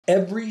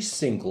Every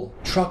single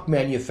truck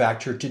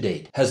manufacturer to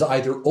date has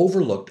either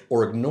overlooked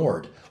or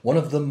ignored one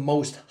of the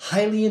most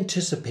highly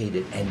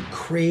anticipated and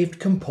craved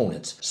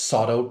components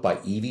sought out by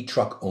EV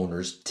truck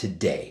owners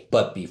today.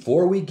 But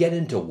before we get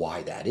into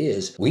why that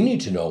is, we need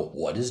to know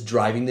what is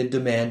driving the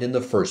demand in the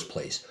first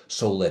place.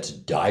 So let's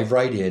dive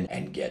right in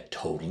and get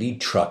totally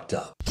trucked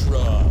up.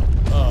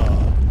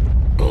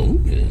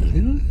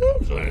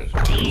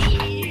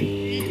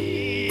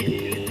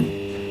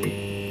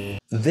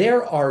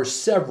 There are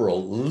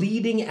several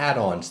leading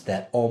add-ons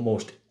that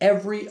almost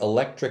every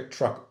electric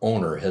truck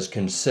owner has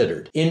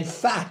considered. In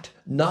fact,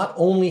 not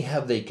only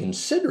have they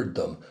considered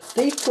them,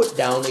 they've put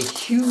down a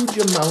huge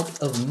amount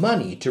of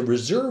money to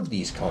reserve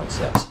these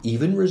concepts,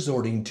 even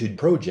resorting to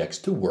projects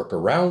to work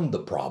around the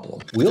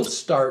problem. We'll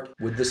start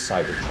with the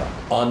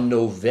Cybertruck. On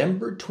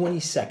November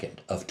 22nd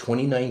of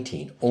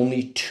 2019,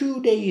 only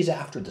 2 days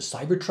after the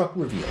Cybertruck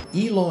reveal,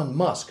 Elon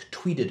Musk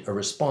tweeted a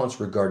response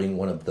regarding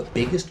one of the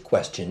biggest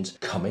questions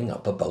coming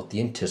up about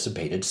the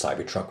anticipated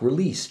Cybertruck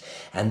release,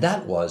 and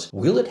that was,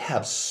 will it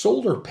have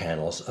solar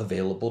panels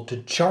available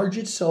to charge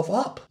itself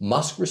up?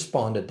 Musk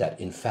responded that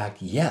in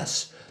fact,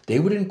 yes, they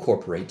would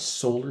incorporate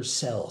solar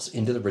cells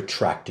into the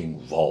retracting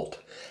vault,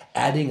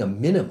 adding a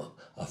minimum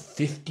of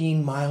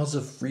 15 miles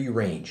of free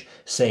range,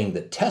 saying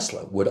that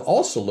Tesla would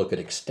also look at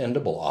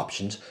extendable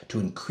options to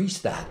increase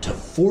that to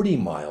 40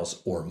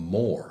 miles or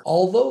more.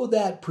 Although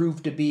that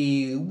proved to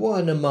be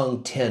one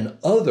among 10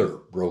 other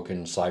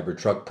broken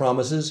Cybertruck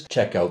promises,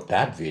 check out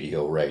that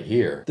video right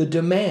here. The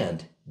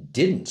demand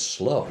didn't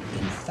slow.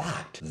 In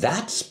fact,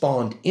 that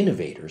spawned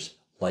innovators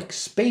like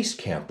space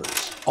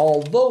campers.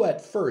 Although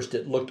at first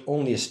it looked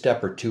only a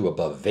step or two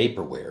above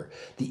vaporware,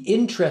 the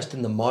interest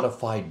in the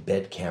modified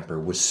bed camper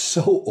was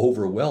so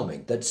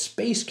overwhelming that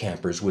Space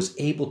Campers was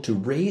able to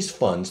raise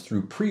funds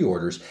through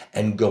pre-orders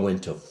and go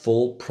into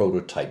full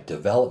prototype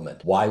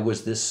development. Why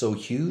was this so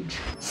huge?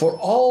 For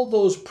all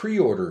those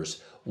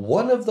pre-orders,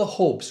 one of the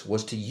hopes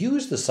was to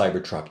use the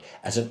Cybertruck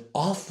as an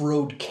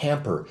off-road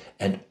camper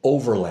and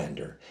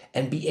overlander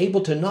and be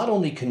able to not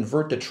only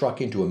convert the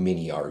truck into a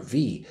mini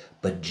RV,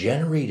 but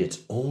generate its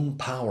own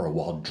power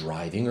while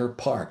driving or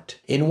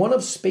parked. In one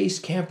of Space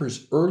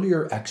Camper's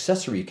earlier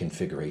accessory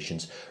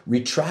configurations,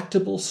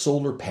 retractable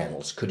solar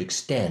panels could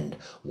extend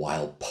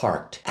while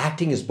parked,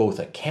 acting as both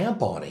a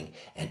camp awning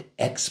and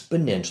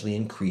exponentially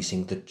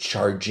increasing the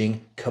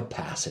charging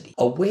capacity.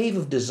 A wave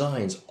of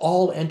designs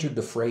all entered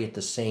the fray at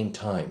the same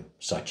time,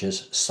 such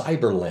as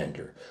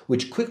Cyberlander,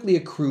 which quickly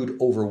accrued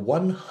over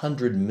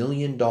 $100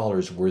 million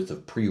worth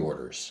of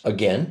pre-orders.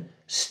 Again,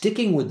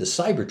 sticking with the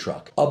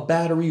Cybertruck, a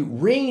battery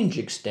range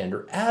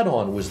extender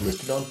add-on was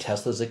listed on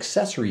Tesla's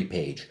accessory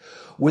page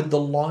with the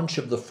launch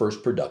of the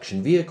first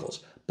production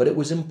vehicles, but it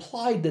was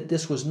implied that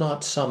this was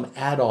not some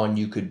add-on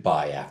you could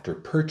buy after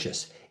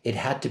purchase. It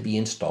had to be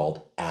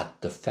installed at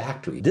the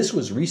factory. This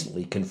was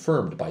recently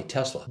confirmed by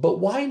Tesla. But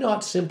why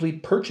not simply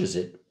purchase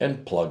it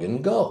and plug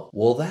and go?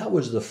 Well, that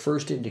was the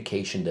first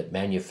indication that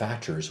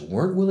manufacturers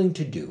weren't willing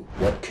to do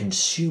what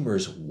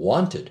consumers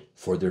wanted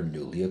for their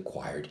newly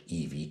acquired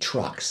EV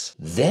trucks.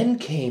 Then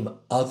came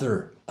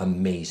other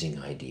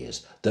amazing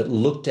ideas that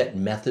looked at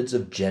methods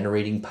of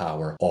generating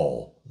power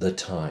all the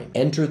time.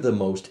 Enter the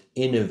most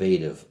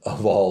innovative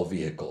of all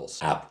vehicles,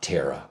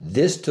 Aptera.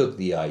 This took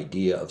the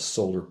idea of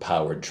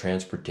solar-powered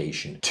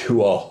transportation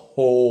to a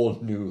whole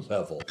new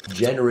level,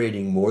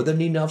 generating more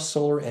than enough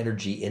solar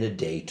energy in a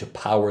day to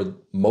power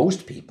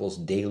most people's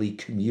daily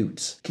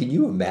commutes. Can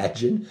you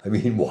imagine? I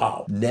mean,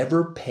 wow.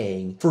 Never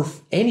paying for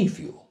any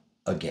fuel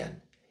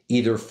again,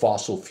 either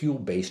fossil fuel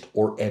based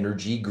or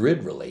energy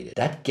grid related.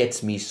 That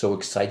gets me so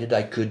excited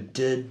I could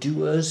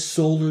do a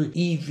solar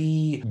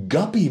EV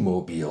guppy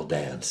mobile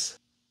dance.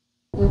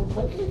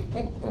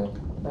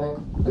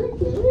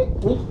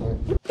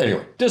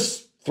 Anyway,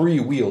 this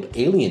three-wheeled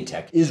alien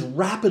tech is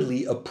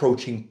rapidly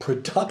approaching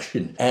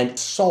production and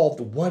solved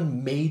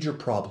one major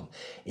problem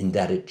in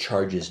that it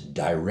charges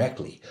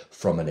directly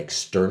from an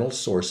external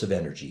source of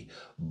energy,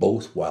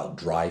 both while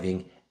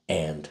driving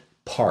and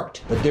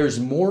parked. But there's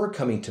more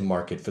coming to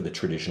market for the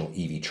traditional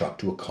EV truck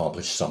to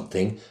accomplish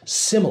something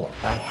similar.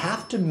 I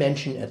have to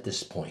mention at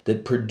this point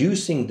that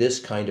producing this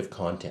kind of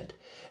content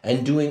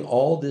and doing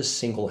all this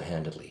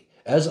single-handedly,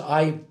 as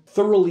I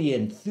thoroughly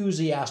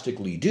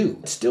enthusiastically do,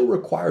 it still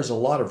requires a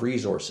lot of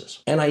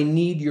resources. And I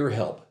need your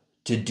help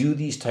to do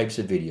these types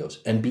of videos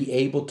and be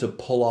able to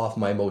pull off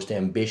my most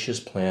ambitious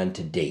plan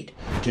to date,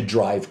 to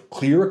drive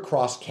clear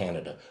across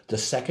Canada, the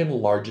second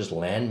largest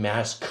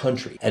landmass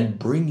country, and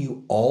bring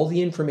you all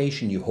the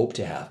information you hope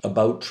to have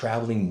about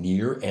traveling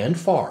near and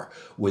far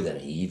with an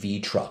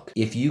EV truck.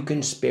 If you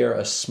can spare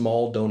a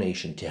small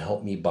donation to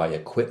help me buy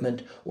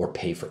equipment or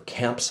pay for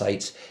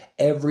campsites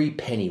Every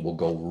penny will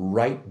go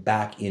right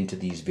back into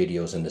these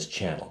videos and this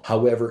channel.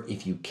 However,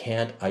 if you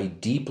can't, I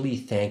deeply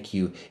thank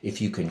you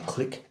if you can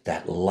click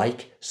that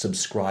like,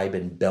 subscribe,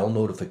 and bell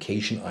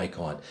notification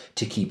icon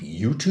to keep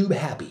YouTube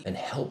happy and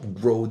help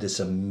grow this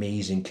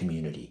amazing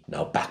community.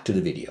 Now back to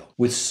the video.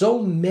 With so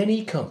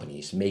many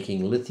companies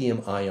making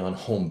lithium-ion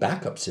home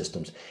backup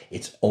systems,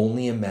 it's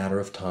only a matter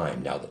of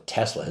time now that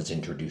Tesla has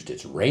introduced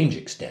its range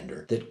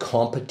extender that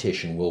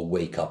competition will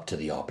wake up to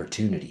the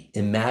opportunity.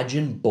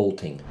 Imagine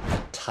bolting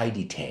a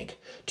tidy tank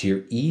to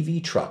your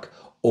EV truck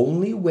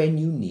only when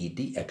you need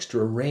the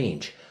extra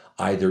range,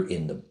 either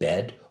in the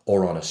bed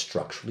or on a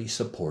structurally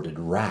supported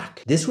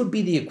rack. This would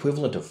be the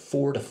equivalent of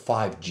 4 to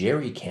 5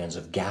 jerry cans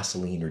of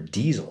gasoline or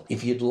diesel.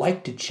 If you'd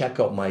like to check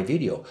out my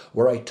video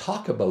where I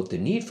talk about the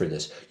need for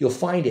this, you'll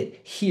find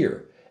it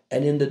here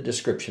and in the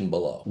description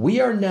below. We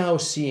are now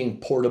seeing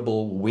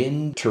portable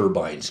wind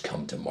turbines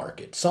come to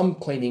market, some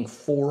claiming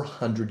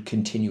 400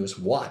 continuous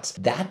watts.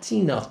 That's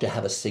enough to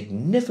have a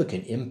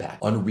significant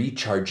impact on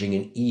recharging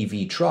an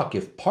EV truck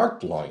if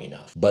parked long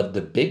enough. But the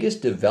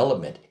biggest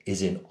development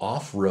is in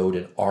off-road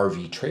and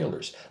RV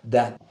trailers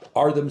that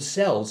are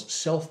themselves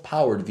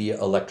self-powered via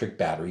electric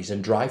batteries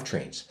and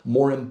drivetrains.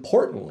 More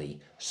importantly,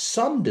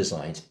 some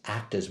designs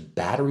act as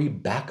battery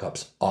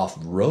backups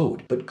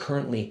off-road, but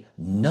currently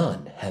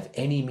none have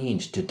any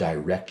means to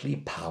directly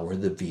power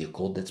the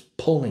vehicle that's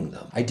pulling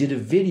them. I did a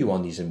video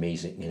on these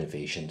amazing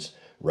innovations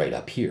right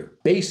up here.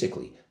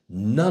 Basically,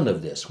 none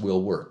of this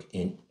will work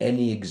in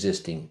any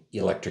existing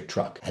electric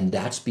truck, and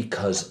that's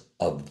because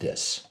of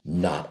this.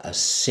 Not a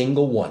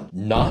single one,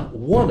 not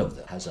one of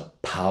them has a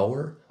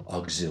power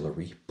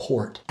auxiliary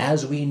port.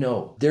 As we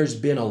know, there's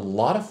been a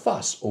lot of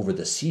fuss over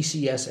the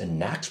CCS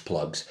and NACS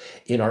plugs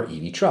in our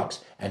EV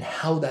trucks and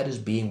how that is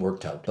being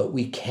worked out. But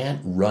we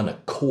can't run a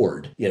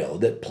cord,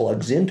 that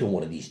plugs into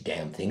one of these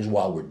damn things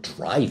while we're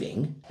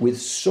driving. With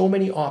so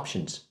many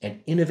options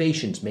and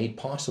innovations made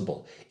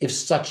possible, if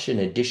such an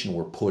addition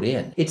were put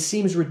in, it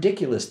seems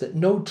ridiculous that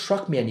no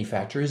truck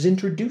manufacturer has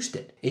introduced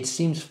it. It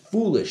seems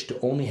foolish to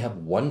only have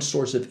one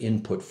source of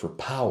input for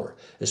power,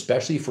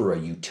 especially for a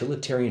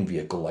utilitarian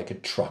vehicle like a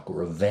truck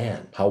or a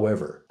van.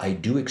 However, I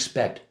do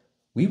expect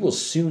we will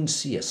soon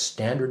see a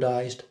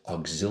standardized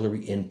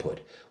auxiliary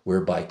input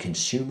whereby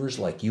consumers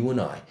like you and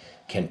I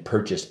can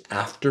purchase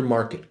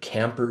aftermarket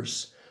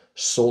campers,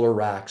 solar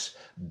racks,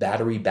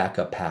 battery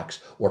backup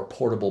packs, or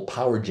portable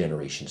power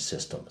generation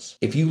systems.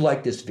 If you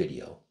like this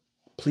video,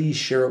 please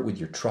share it with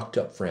your trucked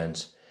up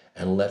friends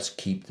and let's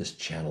keep this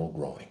channel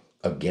growing.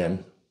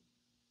 Again,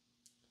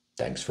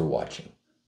 thanks for watching.